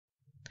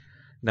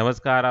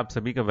नमस्कार, आप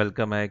सभी का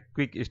वेलकम है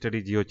क्विक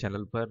स्टडी जियो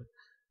चैनल पर।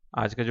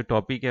 आज का जो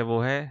टॉपिक है वो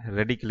है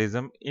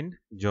रेडिकलिज्म इन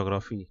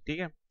ज्योग्राफी। ठीक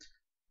है,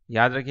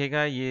 याद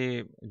रखिएगा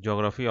ये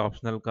ज्योग्राफी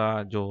ऑप्शनल का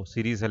जो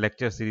सीरीज है,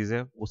 लेक्चर सीरीज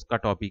है, उसका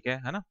टॉपिक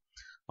है ना।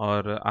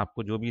 और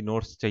आपको जो भी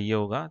नोट्स चाहिए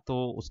होगा तो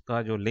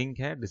उसका जो लिंक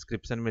है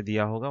डिस्क्रिप्शन में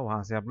दिया होगा,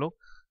 वहाँ से आप लोग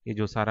ये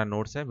जो सारा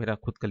नोट्स है मेरा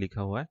खुद का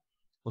लिखा हुआ है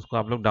उसको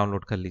आप लोग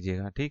डाउनलोड कर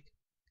लीजिएगा। ठीक,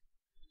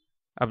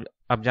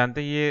 अब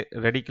जानते हैं ये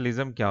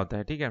रेडिकलिज्म क्या होता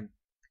है। ठीक है,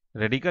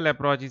 radical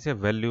approach is a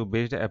value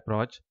based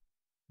approach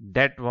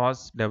that was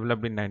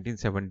developed in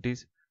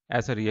 1970s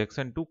as a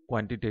reaction to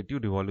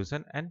quantitative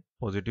revolution and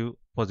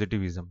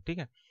positivism। ठीक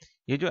है,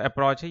 ये जो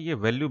अप्रोच है ये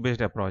वैल्यू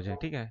बेस्ड अप्रोच है।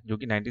 ठीक है, जो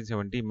कि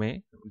 1970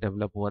 में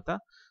डेवलप हुआ था।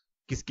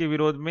 किसके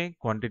विरोध में?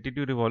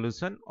 क्वांटिटेटिव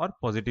रिवॉल्यूशन और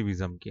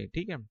पॉजिटिविज्म के।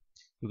 ठीक है,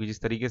 क्योंकि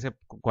जिस तरीके से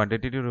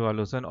क्वांटिटेटिव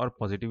रिवॉल्यूशन और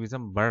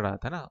पॉजिटिविज्म बढ़ रहा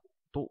था ना,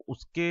 तो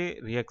उसके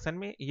रिएक्शन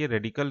में ये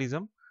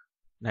रेडिकलिज्म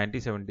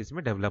 1970s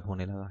में डेवलप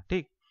होने लगा।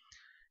 ठीक,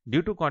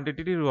 due to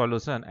quantitative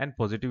revolution and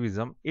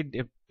positivism,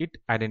 it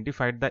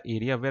identified the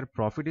area where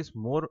profit is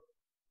more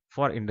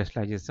for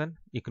industrialization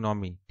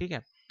economy। ठीक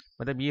है,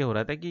 मतलब ये हो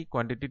रहा था कि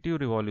क्वांटिटेटिव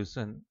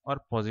रिवॉल्यूशन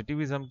और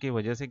पॉजिटिविज्म की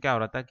वजह से क्या हो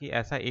रहा था कि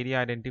ऐसा एरिया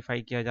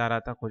आइडेंटिफाई किया जा रहा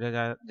था, खोजा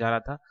जा रहा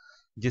था,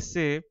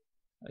 जिससे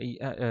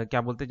क्या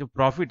बोलते हैं, जो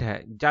प्रॉफिट है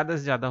ज़्यादा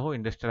से ज़्यादा हो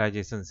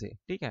इंडस्ट्रियलाइजेशन से।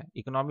 ठीक है,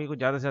 इकोनॉमी को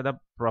ज़्यादा से ज़्यादा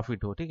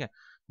प्रॉफिट हो। ठीक है,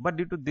 but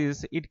due to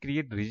this it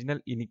create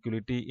regional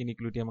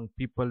inequity among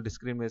people,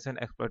 discrimination,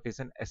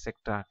 exploitation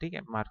etcetera. ठीक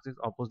है, मार्क्सिस्ट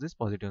अपोज दिस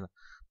पॉजिटिव।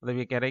 मतलब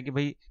ये कह रहा है कि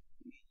भाई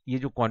ये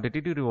जो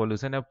क्वांटिटेटिव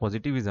रिवॉल्यूशन है,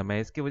 पॉजिटिविज्म है,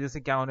 इसकी वजह से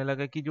क्या होने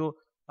लगा कि जो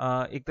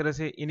एक तरह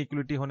से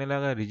इनिक्विटी होने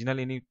लगा, रीजनल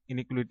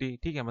इनिक्विटी।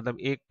 ठीक है, मतलब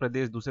एक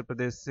प्रदेश दूसरे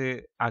प्रदेश से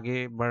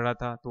आगे बढ़ रहा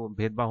था तो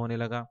भेदभाव होने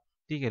लगा।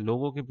 ठीक है,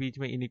 लोगों के बीच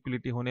में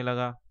इनिक्विलिटी होने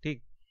लगा।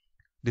 ठीक,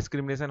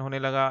 डिस्क्रिमिनेशन होने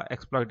लगा,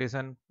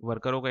 एक्सप्लॉयटेशन,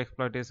 वर्करों का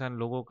एक्सप्लॉयटेशन,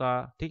 लोगों का,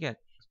 ठीक है,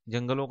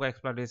 जंगलों का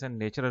एक्सप्लॉयटेशन,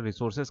 नेचुरल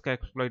रिसोर्सेज का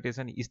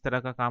एक्सप्लॉयटेशन, इस तरह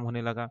का काम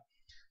होने लगा।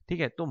 ठीक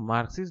है, तो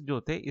मार्क्सिस्ट जो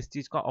थे इस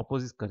चीज का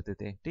अपोजिट करते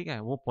थे। ठीक है,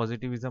 वो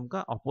पॉजिटिविज्म का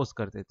अपोज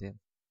करते थे।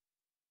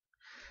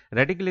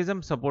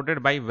 Radicalism supported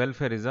by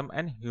welfarism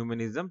and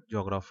humanism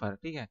geographer.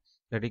 ठीक है,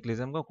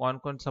 रेडिकलिज्म को कौन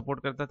कौन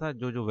सपोर्ट करता था?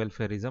 जो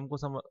वेलफेयरिज्म को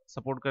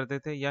सपोर्ट करते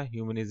थे या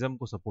ह्यूमनिज्म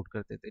को सपोर्ट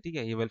करते थे। ठीक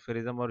है, ये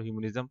वेलफेयरिज्म और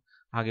ह्यूमनिज्म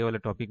आगे वाले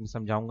टॉपिक में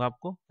समझाऊंगा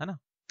आपको, है ना।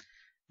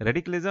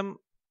 रेडिकलिज्म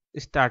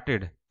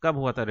स्टार्टेड कब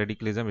हुआ था?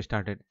 रेडिकलिज्म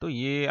स्टार्टेड तो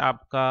ये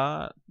आपका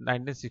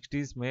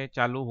 1960s में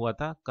चालू हुआ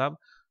था। कब?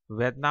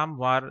 वियतनाम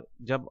वार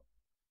जब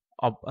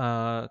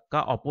का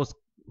अपोज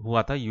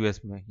हुआ था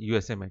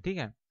यूएसए में। ठीक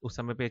है, उस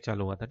समय पे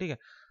चालू हुआ था। ठीक है,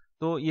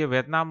 तो ये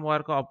वियतनाम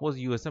वॉर का अपोज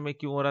यूएसए में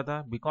क्यों हो रहा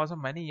था? Because of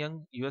many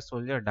young US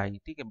soldier die.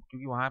 ठीक है,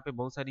 क्योंकि वहां पे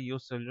बहुत सारी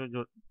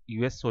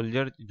यूएस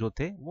सोल्जर जो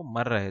थे वो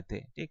मर रहे थे।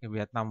 ठीक है,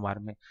 वियतनाम वॉर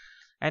में।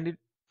 And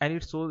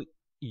it so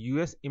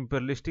US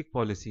imperialistic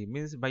policy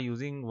means by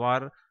using war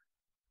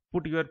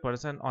put your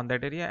person on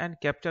that area and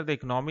capture the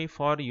economy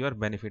for your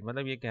benefit।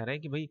 मतलब ये कह रहे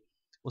हैं कि भाई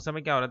उस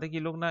समय क्या हो रहा था कि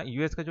लोग ना,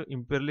 यूएस का जो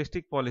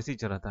imperialistic पॉलिसी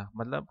चल रहा था,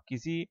 मतलब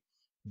किसी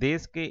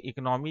देश के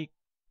इकोनॉमी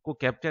को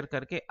कैप्चर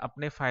करके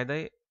अपने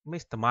फायदे में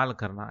इस्तेमाल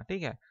करना।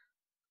 ठीक है,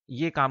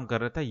 ये काम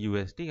कर रहा था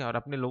यूएस। ठीक है, और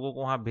अपने लोगों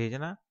को वहां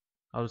भेजना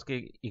और उसके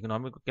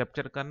इकोनॉमी को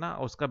कैप्चर करना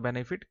और उसका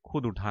बेनिफिट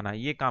खुद उठाना,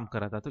 ये काम कर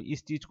रहा था। तो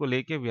इस चीज को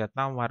लेके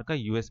वियतनाम वार का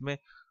यूएस में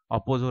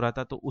अपोज हो रहा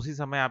था। तो उसी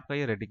समय आपका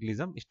ये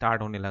रेडिकलिज्म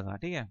स्टार्ट होने लगा।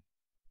 ठीक है,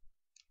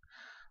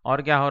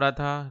 और क्या हो रहा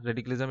था?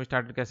 रेडिकलिज्म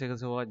स्टार्ट कैसे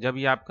कैसे हुआ? जब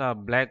ये आपका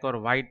ब्लैक और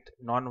वाइट,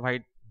 नॉन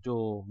वाइट जो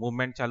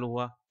मूवमेंट चालू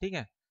हुआ। ठीक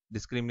है,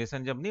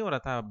 डिस्क्रिमिनेशन जब नहीं हो रहा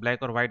था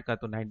ब्लैक और वाइट का,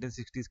 तो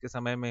 1960s के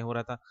समय में हो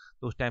रहा था।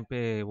 तो उस टाइम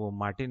पे वो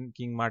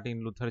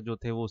मार्टिन लूथर जो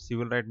थे वो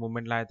सिविल राइट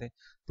मूवमेंट लाए थे,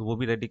 तो वो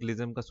भी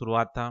रेडिकलिज्म का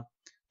शुरुआत था।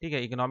 ठीक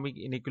है, इकोनॉमिक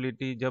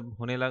इनिक्वलिटी जब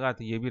होने लगा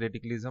तो ये भी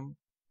रेडिकलिज्म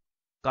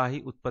का ही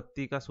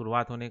उत्पत्ति का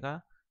शुरुआत होने का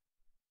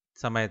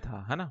समय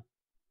था, है ना।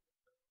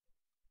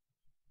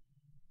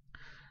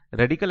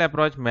 Radical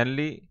approach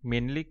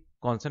mainly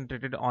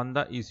concentrated on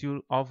the issue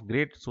of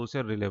great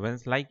social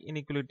relevance like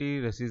inequality,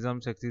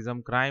 racism,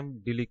 sexism, crime,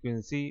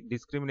 delinquency,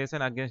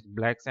 discrimination against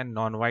blacks and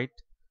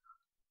non-white,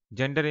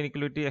 gender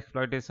inequality,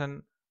 exploitation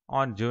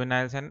on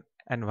juveniles and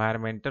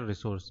environment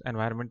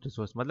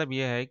resource। मतलब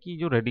ये है कि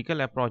जो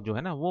रेडिकल अप्रोच जो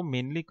है ना, वो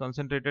mainly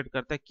concentrated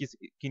करता है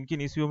किन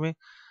किन इश्यू में,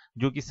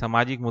 जो कि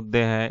सामाजिक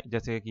मुद्दे हैं,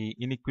 जैसे कि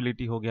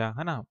इनइक्वलिटी हो गया,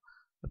 है ना,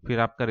 फिर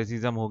आपका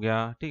रेसिज्म हो गया।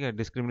 ठीक है,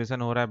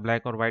 डिस्क्रिमिनेशन हो रहा है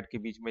ब्लैक और वाइट के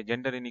बीच में,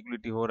 जेंडर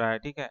इनइक्वलिटी हो रहा है।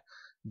 ठीक है,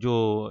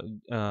 जो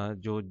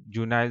जो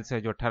जुनाइल्स है,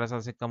 जो 18 साल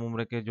से कम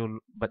उम्र के जो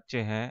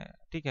बच्चे हैं,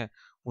 ठीक है,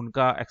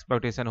 उनका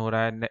एक्सप्लॉयटेशन हो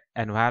रहा है,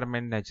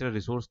 एनवायरनमेंट, नेचुरल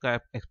रिसोर्स का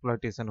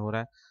एक्सप्लॉयटेशन हो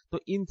रहा है।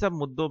 तो इन सब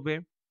मुद्दों पे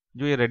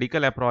जो ये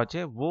रेडिकल अप्रोच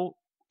है वो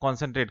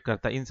कॉन्सेंट्रेट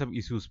करता है इन सब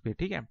इश्यूज पे।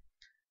 ठीक है,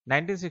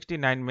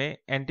 1969 में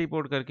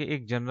एंटीपोड करके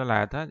एक जर्नल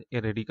आया था, ये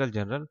रेडिकल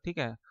जर्नल। ठीक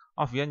है,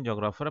 of young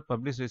geographer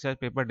published research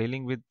paper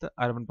dealing with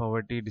urban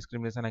poverty,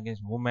 discrimination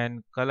against women,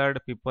 colored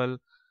people,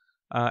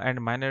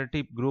 and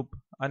minority group,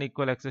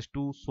 unequal access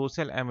to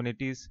social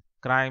amenities,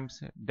 crimes,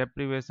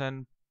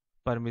 deprivation,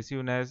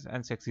 permissiveness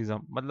and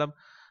sexism। मतलब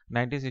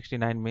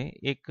 1969 में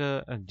एक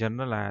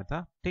journal आया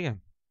था। ठीक है,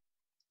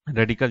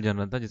 radical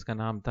journal था जिसका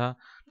नाम था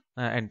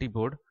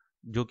एंटीपोड।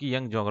 जो कि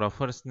यंग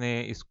जोग्राफर्स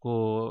ने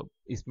इसको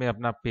इसमें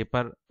अपना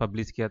पेपर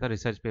पब्लिश किया था,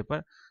 रिसर्च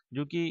पेपर,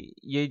 जो कि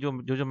ये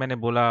जो मैंने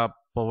बोला,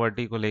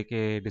 पॉवर्टी को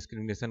लेके,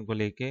 डिस्क्रिमिनेशन को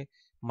लेके,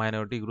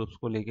 माइनॉरिटी ग्रुप्स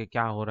को लेके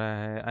क्या हो रहा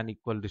है,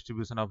 अनइक्वल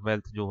डिस्ट्रीब्यूशन ऑफ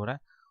वेल्थ जो हो रहा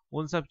है,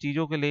 उन सब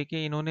चीज़ों को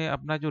लेके इन्होंने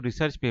अपना जो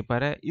रिसर्च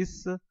पेपर है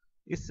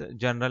इस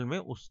जर्नल में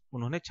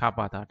उन्होंने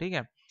छापा था, ठीक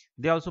है।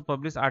 They also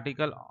publish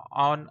article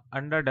on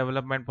under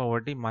development,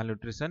 poverty,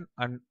 malnutrition,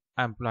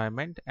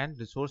 employment and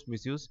resource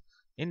misuse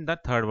in the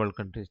third world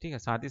countries, ठीक है।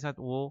 साथ ही साथ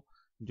वो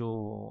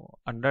जो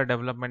अंडर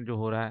डेवलपमेंट जो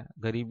हो रहा है,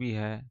 गरीबी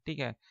है, ठीक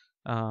है,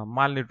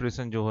 माल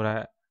न्यूट्रिशन जो हो रहा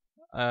है,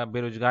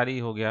 बेरोजगारी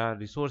हो गया,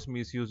 रिसोर्स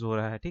मिसयूज हो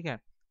रहा है, ठीक है,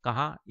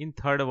 कहाँ, in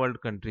third world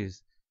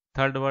countries.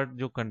 Third world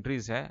जो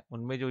कंट्रीज है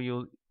उनमें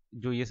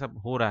जो ये सब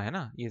हो रहा है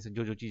ना, ये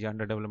जो चीज़ें,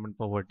 अंडर डेवलपमेंट,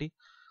 पॉवर्टी,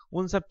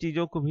 उन सब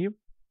चीज़ों को भी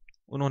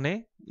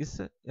उन्होंने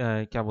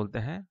क्या बोलते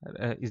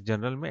हैं, इस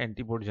जर्नल में,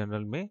 एंटीपोड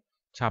जर्नल में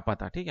छापा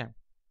था, ठीक है।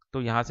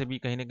 तो यहाँ से भी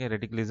कहीं ना कहीं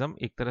रेडिकलिज्म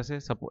एक तरह से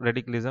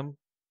रेडिकलिज्म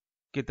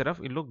की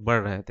तरफ इन लोग बढ़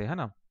रहे थे, है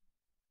ना।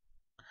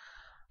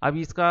 अब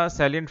इसका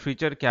सैलिएंट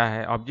फीचर क्या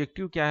है,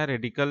 ऑब्जेक्टिव क्या है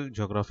रेडिकल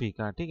ज्योग्राफी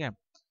का, ठीक है।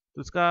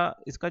 तो इसका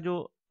इसका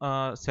जो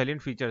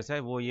सैलिएंट फीचर्स है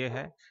वो ये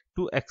है,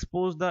 to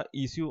expose the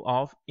issue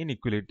of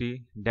inequality,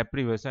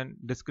 deprivation,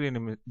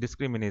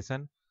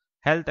 discrimination,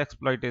 health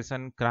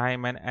exploitation,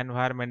 crime and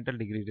environmental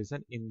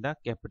degradation in the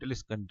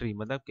capitalist country.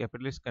 मतलब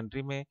कैपिटलिस्ट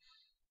कंट्री में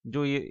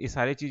जो ये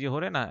सारी चीज़ें हो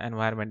रहे हैं ना,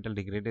 environmental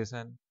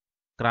degradation,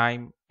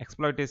 crime,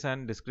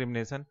 exploitation,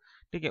 discrimination,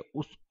 ठीक है,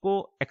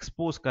 उसको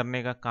एक्सपोज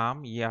करने का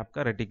काम ये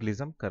आपका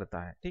रेडिकलिज्म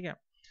करता है, ठीक है।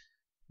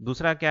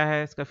 दूसरा क्या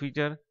है इसका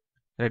फीचर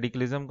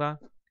रेडिकलिज्म का,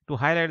 to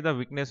highlight the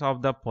weakness of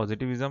the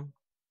positivism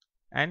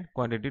and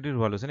quantitative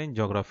revolution in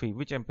geography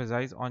which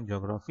emphasise on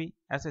geography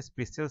as a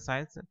special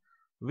science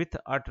with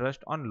a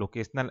trust on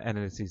locational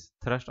analysis,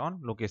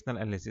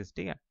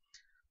 ठीक है।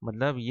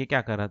 मतलब ये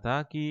क्या कर रहा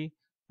था कि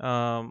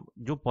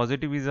जो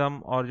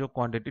पॉजिटिविज्म और जो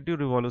क्वांटिटेटिव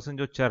रिवॉल्यूशन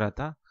जो चल रहा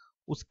था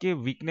उसके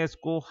वीकनेस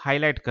को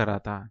हाईलाइट कर रहा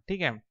था,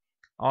 ठीक है।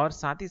 और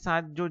साथ ही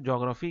साथ जो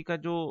ज्योग्राफी का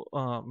जो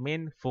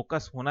मेन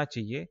फोकस होना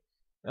चाहिए,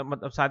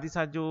 मतलब साथ ही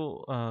साथ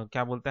जो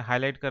क्या बोलते हैं,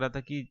 हाईलाइट कर रहा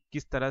था कि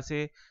किस तरह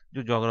से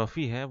जो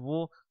ज्योग्राफी है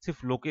वो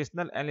सिर्फ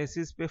लोकेशनल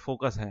एनालिसिस पे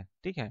फोकस है,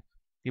 ठीक है,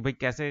 कि भाई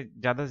कैसे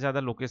ज़्यादा से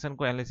ज़्यादा लोकेशन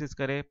को एनालिसिस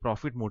करे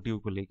प्रॉफिट मोटिव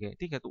को लेके,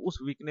 ठीक है। तो उस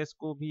वीकनेस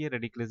को भी ये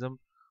रेडिकलिज्म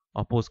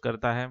अपोज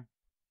करता है।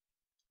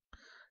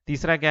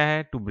 तीसरा क्या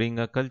है, to bring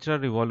a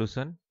cultural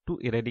revolution to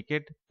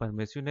eradicate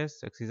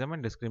परमिसिवनेस, sexism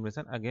and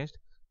discrimination against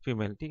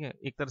female, ठीक है।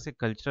 एक तरह से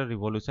कल्चरल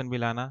रिवॉल्यूशन भी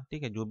लाना,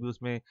 ठीक है, जो भी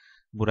उसमें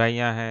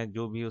बुराइयां हैं,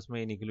 जो भी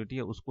उसमें इनिक्वलिटी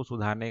है, उसको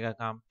सुधारने का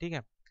काम, ठीक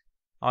है।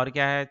 और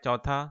क्या है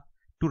चौथा,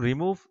 टू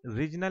रिमूव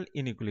रीजनल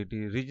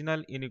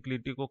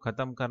इनिक्वलिटी को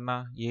खत्म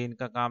करना, ये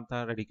इनका काम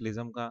था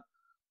रेडिकलिज्म का।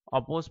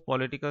 Oppose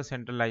political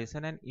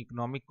centralization and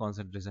economic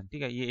concentration,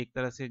 ठीक है, ये एक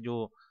तरह से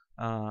जो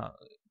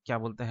क्या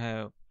बोलते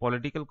हैं,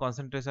 पॉलिटिकल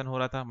कॉन्सेंट्रेशन हो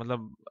रहा था,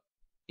 मतलब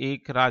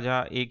एक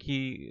राजा, एक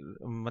ही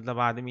मतलब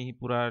आदमी ही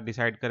पूरा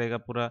डिसाइड करेगा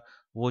पूरा,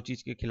 वो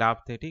चीज़ के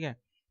खिलाफ थे, ठीक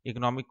है।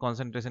 इकोनॉमिक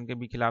कॉन्सेंट्रेशन के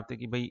भी खिलाफ थे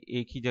कि भाई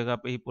एक ही जगह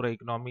पे ही पूरा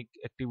इकोनॉमिक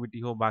एक्टिविटी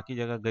हो, बाकी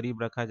जगह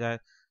गरीब रखा जाए,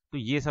 तो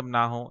ये सब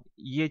ना हो,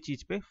 ये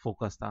चीज़ पे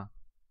फोकस था,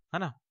 है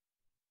ना।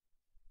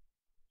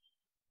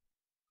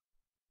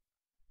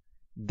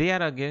 They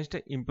are against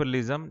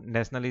इम्परलिज्म,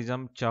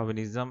 nationalism,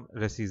 चौविनिज्म,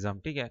 racism,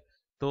 ठीक है।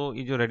 तो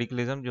ये जो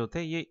रेडिकलिज्म जो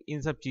थे ये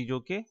इन सब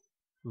चीज़ों के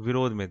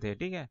विरोध में थे,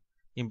 ठीक है।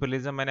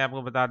 इम्परलिज्म मैंने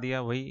आपको बता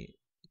दिया, वही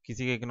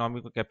किसी के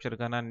इकोनॉमी को कैप्चर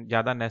करना,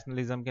 ज़्यादा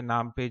नेशनलिज्म के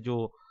नाम पे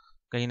जो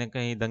कहीं ना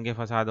कहीं दंगे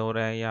फसाद हो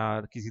रहे हैं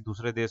या किसी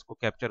दूसरे देश को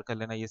कैप्चर कर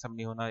लेना, ये सब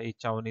नहीं होना। ये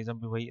चाउनिज्म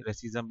भी वही,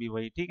 रेसिज्म भी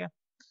वही, ठीक है।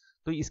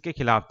 तो इसके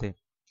खिलाफ थे।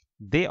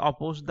 दे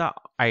oppose the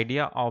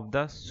idea of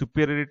the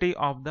superiority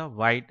of the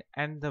white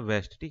and the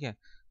waste, ठीक है।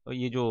 तो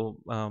ये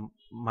जो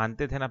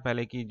मानते थे ना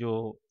पहले कि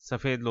जो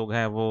सफ़ेद लोग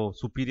हैं वो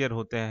सुपीरियर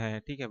होते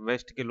हैं, ठीक है,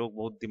 वेस्ट के लोग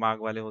बहुत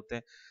दिमाग वाले होते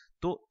हैं,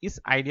 तो इस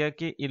आइडिया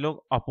के ये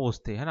लोग अपोज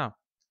थे, है ना।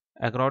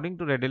 According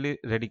to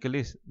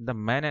radicalist, the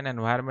man and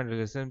environment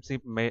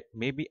relationship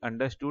may be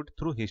understood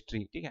through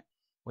history, ठीक है।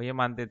 वो ये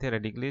मानते थे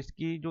रेडिकलिस्ट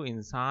की जो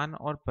इंसान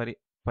और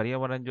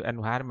पर्यावरण, जो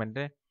एनवायरमेंट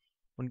है,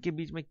 उनके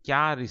बीच में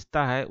क्या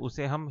रिश्ता है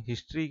उसे हम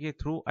हिस्ट्री के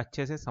थ्रू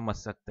अच्छे से समझ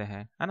सकते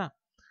हैं, है ना।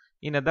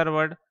 In other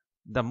word,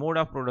 the mode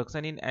of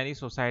production in any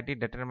society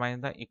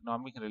determine the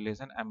economic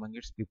relation among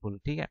it's people,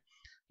 ठीक है।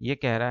 ये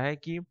कह रहा है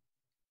कि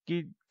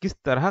किस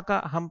तरह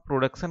का हम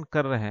प्रोडक्शन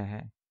कर रहे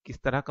हैं,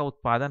 किस तरह का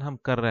उत्पादन हम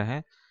कर रहे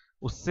हैं,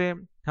 उससे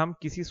हम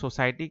किसी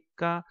सोसाइटी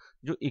का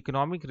जो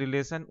इकोनॉमिक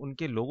रिलेशन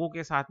उनके लोगों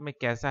के साथ में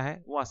कैसा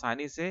है वो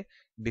आसानी से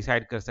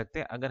डिसाइड कर सकते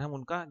हैं, अगर हम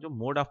उनका जो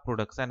मोड ऑफ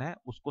प्रोडक्शन है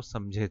उसको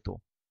समझे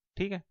तो,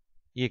 ठीक है।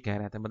 ये कह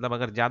रहे थे, मतलब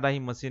अगर ज़्यादा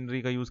ही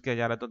मशीनरी का यूज़ किया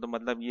जा रहा है तो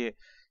मतलब ये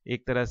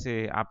एक तरह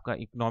से आपका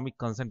इकोनॉमिक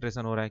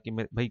कंसंट्रेशन हो रहा है कि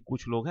भाई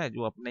कुछ लोग हैं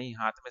जो अपने ही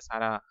हाथ में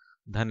सारा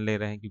धन ले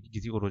रहे हैं, क्योंकि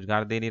किसी को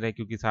रोजगार दे नहीं रहे,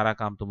 क्योंकि सारा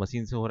काम तो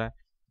मशीन से हो रहा है,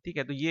 ठीक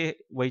है। तो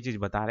ये वही चीज़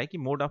बता रहा है कि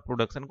मोड ऑफ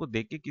प्रोडक्शन को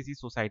देख के किसी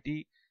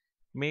सोसाइटी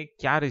में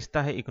क्या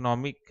रिश्ता है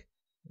इकोनॉमिक,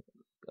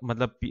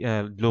 मतलब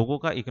लोगों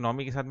का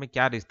इकोनॉमी के साथ में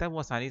क्या रिश्ता है वो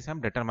आसानी से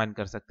हम डिटरमाइन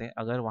कर सकते हैं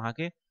अगर वहाँ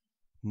के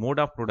मोड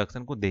ऑफ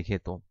प्रोडक्शन को देखें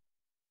तो,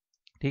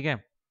 ठीक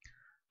है।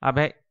 अब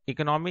है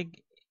इकोनॉमिक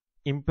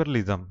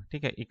इम्पीरियलिज्म,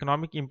 ठीक है।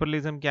 इकोनॉमिक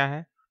इम्पीरियलिज्म क्या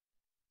है?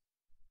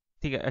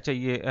 ठीक है, अच्छा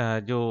ये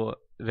जो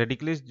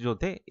रेडिकलिस्ट जो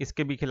थे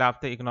इसके भी खिलाफ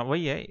थे।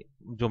 वही है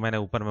जो मैंने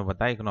ऊपर में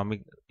बताया,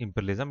 इकोनॉमिक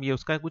इम्पीरियलिज्म, ये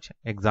उसका कुछ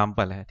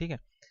एग्जाम्पल है, ठीक है।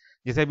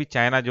 जैसे अभी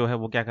चाइना जो है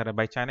वो क्या कर रहा है,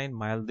 भाई China in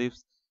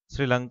Maldives,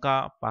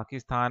 Sri Lanka,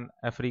 Pakistan,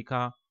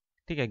 Africa,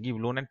 ठीक है, give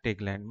loan and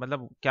take land.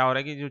 मतलब क्या हो रहा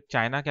है कि जो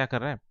चाइना क्या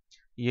कर रहा है,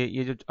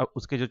 ये जो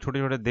उसके जो छोटे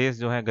छोटे देश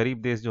जो है,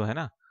 गरीब देश जो है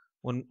ना,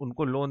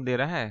 उनको लोन दे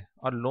रहा है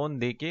और लोन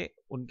दे के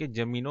उनके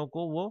जमीनों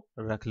को वो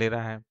रख ले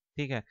रहा है,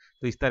 ठीक है।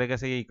 तो इस तरीके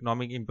से ये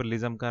इकोनॉमिक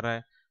इम्पीरियलिज्म कर रहा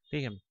है,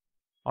 ठीक है।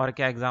 और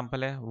क्या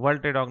एग्जांपल है,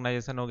 वर्ल्ड ट्रेड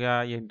ऑर्गेनाइजेशन हो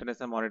गया, ये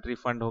इंटरनेशनल मॉनेटरी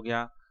फंड हो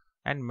गया,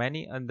 and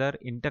many other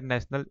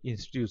international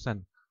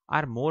institution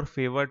are more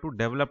favour to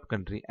developed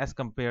country as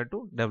compare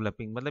to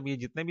developing. मतलब ये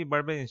जितने भी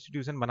बड़े बड़े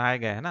इंस्टीट्यूशन बनाए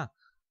गए हैं ना,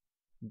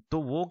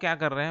 तो वो क्या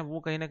कर रहे हैं, वो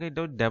कहीं ना कहीं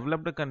जो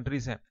डेवलप्ड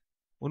कंट्रीज हैं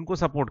उनको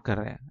सपोर्ट कर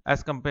रहे हैं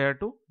एज कंपेयर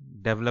टू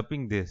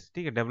डेवलपिंग देश,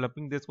 ठीक है।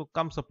 डेवलपिंग देश को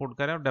कम सपोर्ट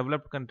कर रहे हैं और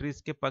डेवलप्ड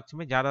कंट्रीज के पक्ष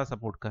में ज्यादा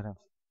सपोर्ट कर रहे हैं।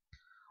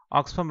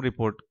 ऑक्सफम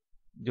रिपोर्ट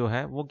जो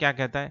है वो क्या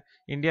कहता है,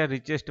 India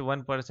richest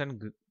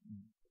 1%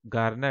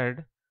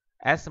 garnered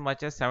as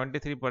much as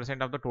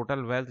 73% of the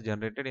total wealth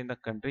generated in the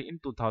country in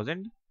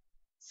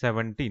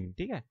 2017,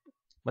 ठीक है।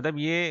 मतलब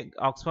ये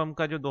ऑक्सफम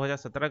का जो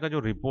 2017 का जो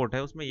रिपोर्ट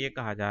है उसमें ये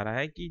कहा जा रहा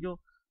है कि जो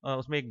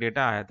उसमें एक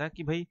डेटा आया था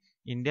कि भाई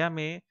इंडिया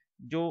में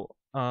जो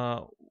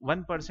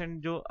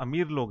 1% जो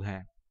अमीर लोग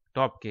हैं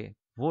टॉप के,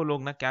 वो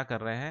लोग ना क्या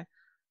कर रहे हैं,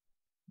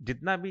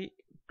 जितना भी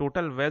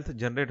टोटल वेल्थ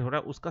जनरेट हो रहा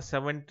है उसका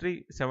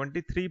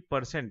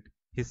 73%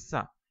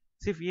 हिस्सा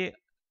सिर्फ ये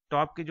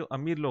टॉप के जो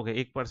अमीर लोग हैं,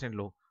 1%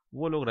 लोग,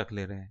 वो लोग रख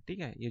ले रहे हैं, ठीक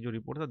है। ये जो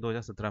रिपोर्ट था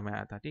 2017 में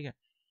आया था, ठीक है।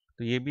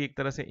 तो ये भी एक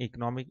तरह से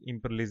इकोनॉमिक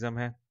इंपीरियलिज्म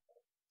है।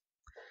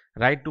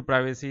 Right to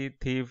privacy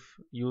thief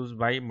use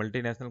by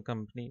multinational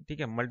company, ठीक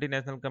है।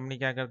 मल्टीनेशनल कंपनी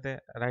क्या करते हैं,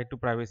 राइट टू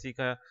प्राइवेसी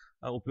का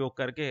उपयोग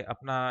करके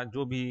अपना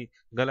जो भी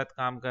गलत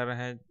काम कर रहे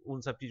हैं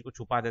उन सब चीज को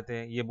छुपा देते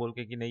हैं, ये बोल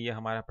के कि नहीं ये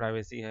हमारा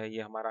प्राइवेसी है,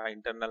 ये हमारा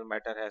इंटरनल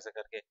मैटर है, ऐसा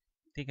करके,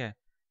 ठीक है।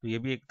 तो ये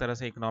भी एक तरह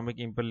से इकोनॉमिक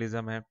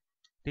इंपीरियलिज्म है,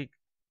 ठीक।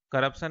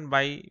 करप्शन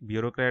बाय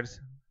ब्यूरोक्रेट्स,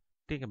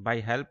 ठीक है,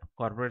 बाय हेल्प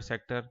कॉर्पोरेट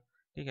सेक्टर,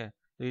 ठीक है।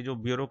 तो ये जो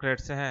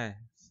ब्यूरोक्रेट्स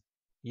हैं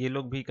ये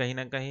लोग भी कहीं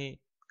ना कहीं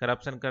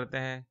करप्शन करते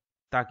हैं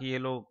ताकि ये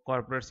लोग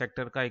कॉर्पोरेट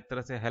सेक्टर का एक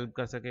तरह से हेल्प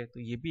कर सके। तो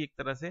ये भी एक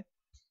तरह से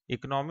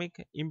इकोनॉमिक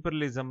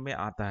इंपीरियलिज्म में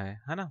आता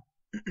है ना।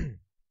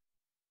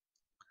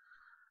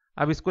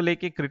 अब इसको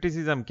लेके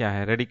क्रिटिसिज्म क्या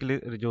है,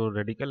 रेडिकल जो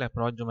रेडिकल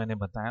अप्रोच जो मैंने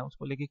बताया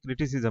उसको लेके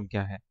क्रिटिसिज्म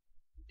क्या है,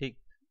 ठीक।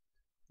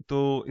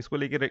 तो इसको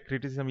लेके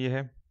क्रिटिसिज्म ये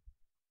है,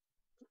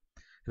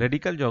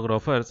 radical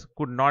geographers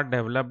could not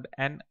develop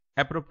an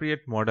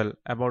appropriate model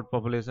about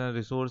population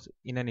resource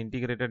in an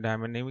integrated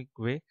dynamic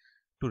way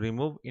to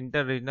remove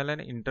inter-regional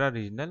and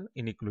intra-regional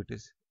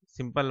inequalities।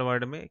 Simple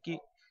word में कि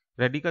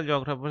रेडिकल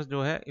जोग्राफर्स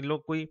जो है इन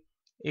लोग कोई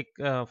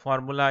एक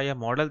फॉर्मूला या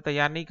मॉडल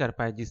तैयार नहीं कर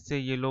पाए जिससे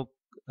ये लोग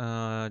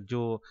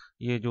जो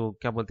ये जो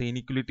क्या बोलते हैं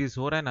इनिक्वलिटीज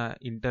हो रहा है ना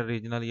इंटर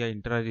रीजनल या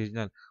इंट्रा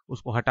रीजनल,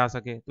 उसको हटा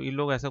सके। तो इन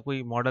लोग ऐसा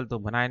कोई मॉडल तो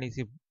बनाया नहीं,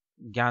 सिर्फ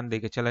ज्ञान दे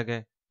के चले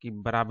गए कि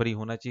बराबरी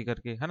होना चाहिए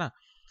करके, है ना।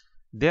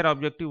 There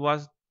objective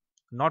was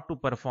not to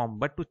perform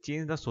but to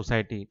change the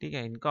society, ठीक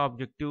है। इनका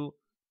ऑब्जेक्टिव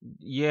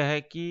ये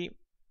है कि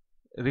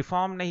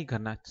रिफॉर्म नहीं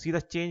करना, सीधा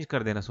चेंज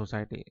कर देना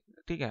सोसाइटी,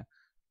 ठीक है,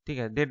 ठीक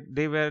है।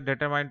 दे वर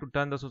determined to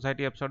turn the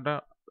society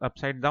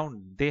upside down.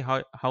 They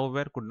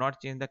however could not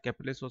change the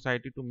capitalist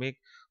society to make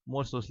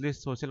more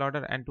socialist social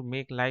order and to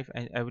make life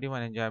and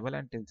everyone enjoyable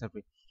and tension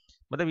free।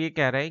 मतलब ये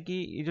कह रहा है कि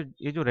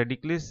ये जो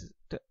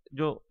radicalist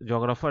जो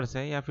geographers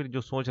हैं या फिर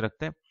जो सोच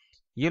रखते हैं,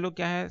 ये लोग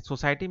क्या है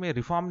सोसाइटी में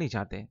रिफॉर्म नहीं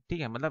चाहते,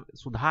 ठीक है। मतलब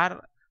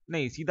सुधार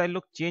नहीं, सीधा ये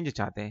लोग चेंज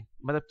चाहते हैं।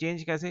 मतलब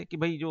चेंज कैसे कि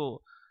भाई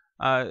जो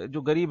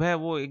गरीब है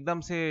वो एकदम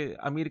से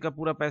अमीर का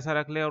पूरा पैसा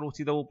रख ले और वो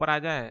सीधा ऊपर आ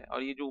जाए,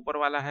 और ये जो ऊपर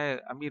वाला है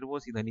अमीर वो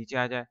सीधा नीचे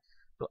आ जाए।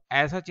 तो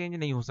ऐसा चेंज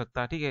नहीं हो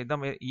सकता, ठीक है।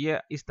 एकदम ये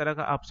इस तरह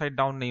का अपसाइड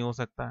डाउन नहीं हो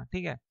सकता,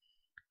 ठीक है।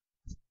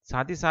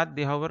 साथ ही साथ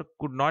दे however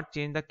could not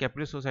change the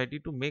capitalist society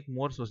to make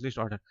more socialist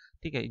order,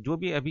 ठीक है। जो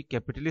भी अभी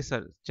कैपिटलिस्ट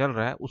चल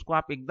रहा है उसको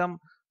आप एकदम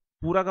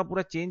पूरा का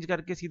पूरा चेंज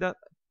करके सीधा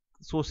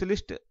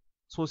सोशलिस्ट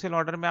सोशल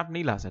ऑर्डर में आप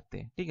नहीं ला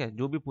सकते, ठीक है।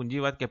 जो भी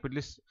पूंजीवाद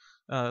कैपिटलिस्ट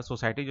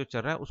सोसाइटी जो चल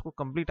रहा है उसको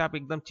कंप्लीट आप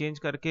एकदम चेंज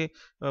करके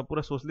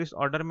पूरा सोशलिस्ट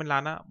ऑर्डर में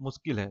लाना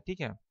मुश्किल है,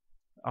 ठीक है।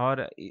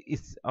 और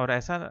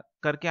ऐसा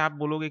करके आप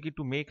बोलोगे कि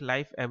to make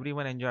life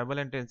everyone enjoyable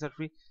and tension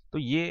free, तो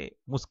ये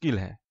मुश्किल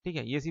है, ठीक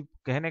है। ये सिर्फ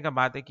कहने का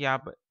बात है कि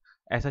आप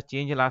ऐसा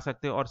चेंज ला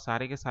सकते हो और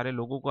सारे के सारे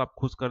लोगों को आप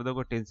खुश कर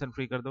दोगे, टेंशन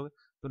फ्री कर दोगे,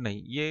 तो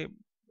नहीं, ये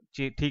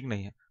ठीक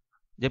नहीं है।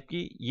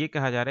 जबकि ये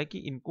कहा जा रहा है कि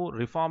इनको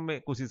रिफॉर्म में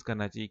कोशिश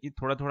करना चाहिए कि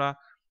थोड़ा थोड़ा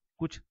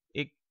कुछ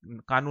एक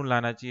कानून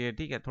लाना चाहिए,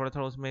 ठीक है। थोड़ा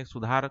थोड़ा उसमें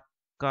सुधार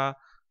का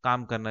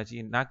काम करना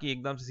चाहिए, ना कि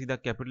एकदम से सीधा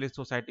कैपिटलिस्ट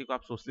सोसाइटी को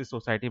आप सोशलिस्ट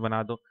सोसाइटी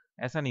बना दो,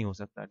 ऐसा नहीं हो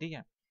सकता, ठीक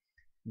है।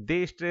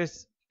 दे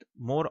stress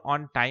more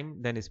on time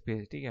then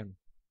space, ठीक है।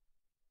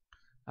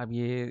 अब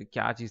ये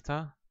क्या चीज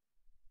था,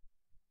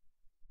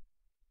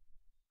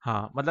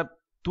 हाँ मतलब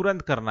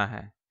तुरंत करना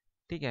है,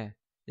 ठीक है।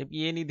 जबकि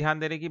ये नहीं ध्यान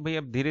दे रहे कि भाई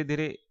अब धीरे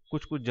धीरे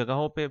कुछ कुछ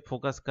जगहों पे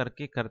फोकस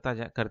करके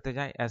करते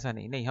जाए, ऐसा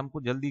नहीं। नहीं,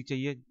 हमको जल्दी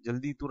चाहिए,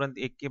 जल्दी तुरंत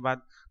एक के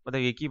बाद मतलब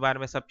एक ही बार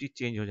में सब चीज़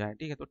चेंज हो जाए,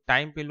 ठीक है। तो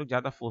टाइम पे लोग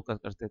ज़्यादा फोकस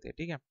करते थे,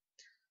 ठीक है।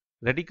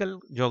 Radical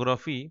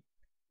geography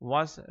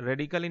was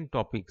radical in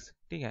topics,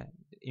 ठीक है।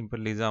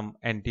 imperialism,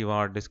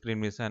 anti-war,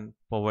 discrimination,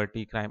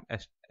 poverty, crime,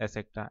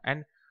 etc.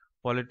 and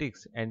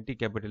politics,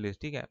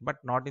 anti-capitalist, ठीक है,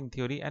 but not in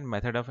theory and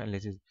method of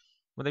analysis।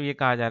 मतलब ये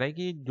कहा जा रहा है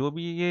कि जो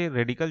भी ये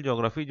रेडिकल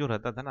ज्योग्राफी जो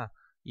रहता था ना,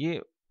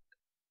 ये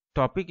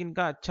टॉपिक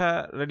इनका अच्छा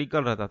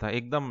रेडिकल रहता था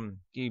एकदम,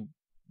 कि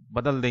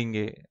बदल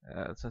देंगे,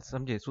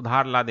 समझे,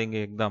 सुधार ला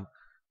देंगे एकदम,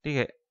 ठीक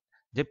है।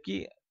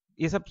 जबकि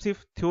ये सब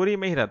सिर्फ थ्योरी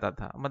में ही रहता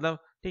था, मतलब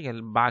ठीक है,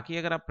 बाकी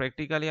अगर आप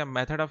प्रैक्टिकल या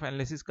मेथड ऑफ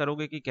एनालिसिस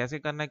करोगे कि कैसे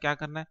करना है क्या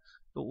करना है,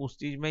 तो उस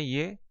चीज में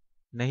ये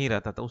नहीं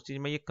रहता था, उस चीज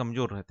में ये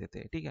कमजोर रहते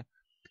थे, ठीक है।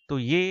 तो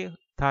ये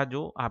था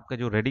जो आपका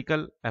जो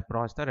रेडिकल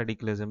अप्रोच था,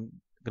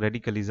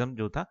 रेडिकलिज्म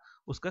जो था,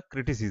 उसका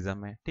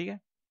क्रिटिसिज्म है, ठीक है।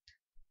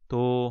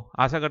 तो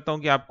आशा करता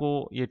हूँ कि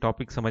आपको ये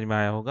टॉपिक समझ में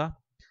आया होगा।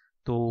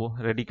 तो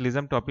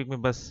रेडिकलिज्म टॉपिक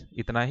में बस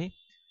इतना ही,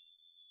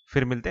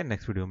 फिर मिलते हैं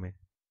नेक्स्ट वीडियो में।